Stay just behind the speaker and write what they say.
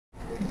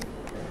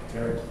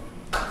Darek.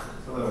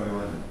 Hello,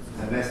 everyone.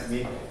 Nice to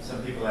meet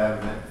some people I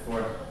haven't met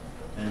before,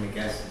 and a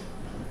guest.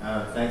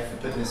 Thanks for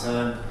putting this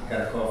on.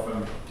 Got a call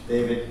from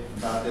David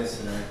about this,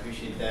 and I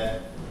appreciate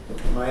that.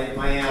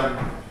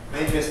 My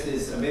interest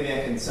is, maybe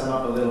I can sum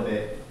up a little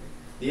bit.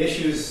 The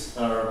issues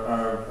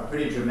are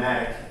pretty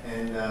dramatic,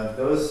 and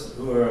those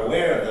who are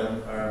aware of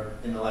them are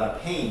in a lot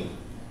of pain.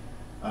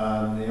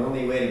 The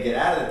only way to get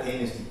out of the pain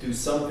is to do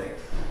something,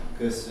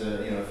 because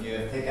if you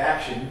take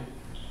action,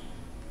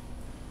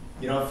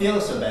 you don't feel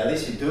so bad. At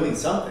least you're doing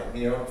something.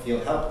 You don't feel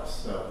helpless.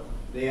 So,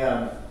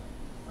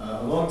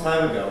 a long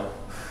time ago,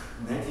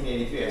 in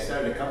 1983, I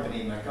started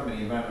my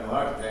company, Environmental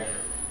Architecture.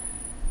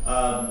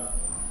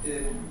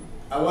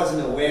 I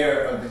wasn't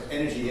aware of the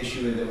energy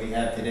issue that we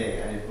have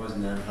today. I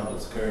wasn't on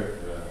Hubble's curve,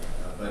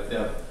 but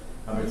the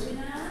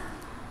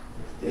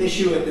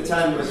issue at the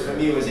time for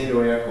me was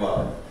indoor air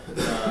quality.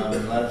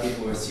 A lot of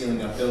people were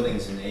sealing up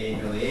buildings in the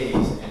early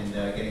 80s and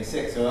getting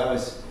sick. So I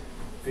was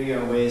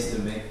figuring out ways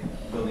to make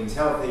buildings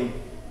healthy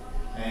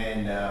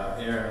and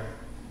air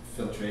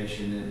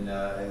filtration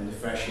and the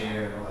fresh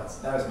air and all that.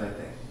 That was my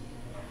thing.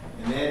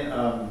 And then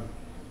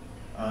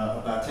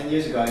about 10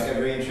 years ago, I got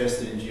very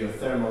interested in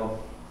geothermal.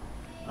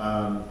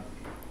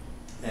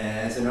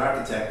 As an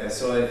architect, I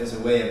saw it as a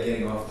way of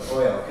getting off the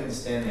oil. I couldn't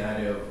stand the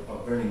idea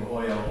of burning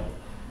oil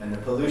and the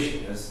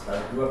pollution.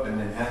 I grew up in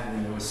Manhattan,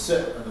 and there was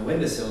soot on the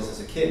windowsills as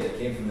a kid that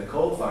came from the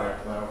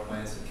coal-fired power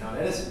plants that Count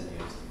Edison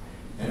used.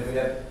 And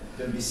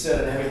there'd be soot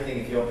on everything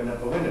if you open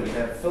up a window. We'd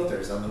have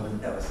filters on the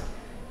windows.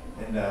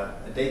 And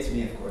it dates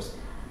me, of course,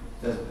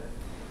 doesn't it?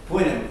 The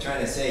point I'm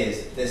trying to say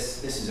is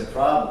this is a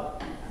problem.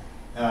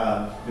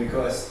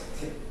 Because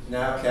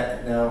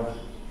now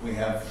we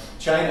have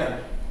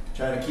China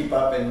trying to keep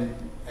up, and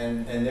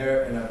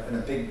they're in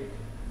a big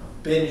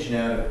binge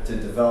now to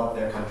develop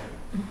their country.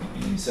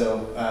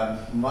 So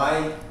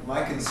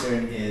my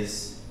concern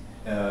is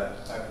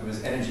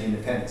was energy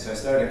independence. So I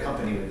started a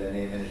company with the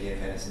name Energy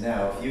Independence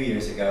now a few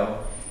years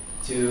ago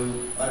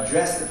to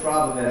address the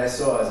problem that I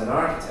saw as an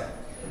architect,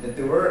 that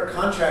there were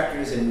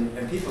contractors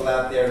and people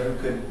out there who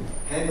could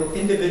handle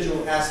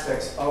individual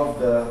aspects of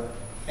the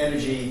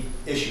energy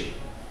issue.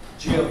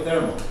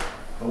 Geothermal.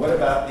 But what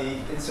about the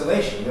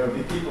insulation? There would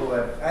be people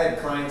that I had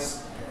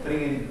clients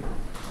putting in,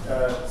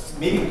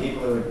 meeting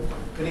people who were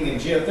putting in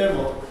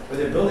geothermal where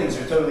their buildings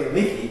are totally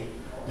leaky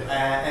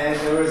and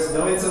there was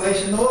no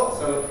insulation in the wall.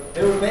 So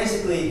they were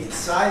basically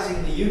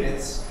sizing the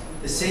units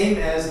the same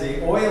as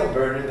the oil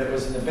burner that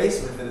was in the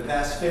basement for the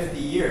past 50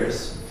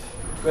 years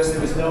because there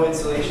was no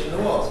insulation in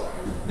the walls.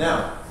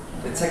 Now,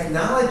 the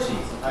technology,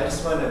 I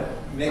just want to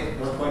make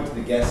one point to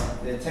the guests,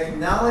 the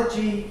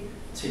technology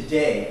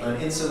today on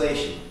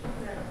insulation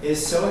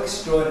is so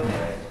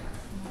extraordinary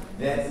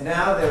that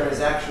now there is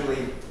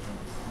actually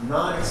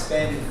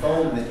non-expanding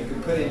foam that you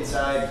can put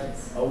inside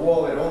a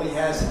wall that only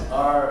has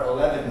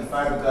R11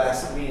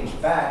 fiberglass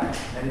 3-inch back,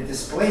 and it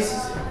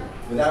displaces it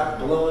without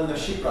blowing the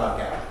sheetrock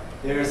out.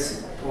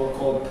 There's what's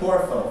called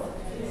pore foam.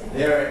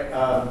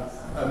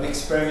 I'm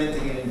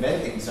experimenting and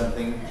inventing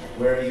something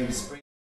where you spray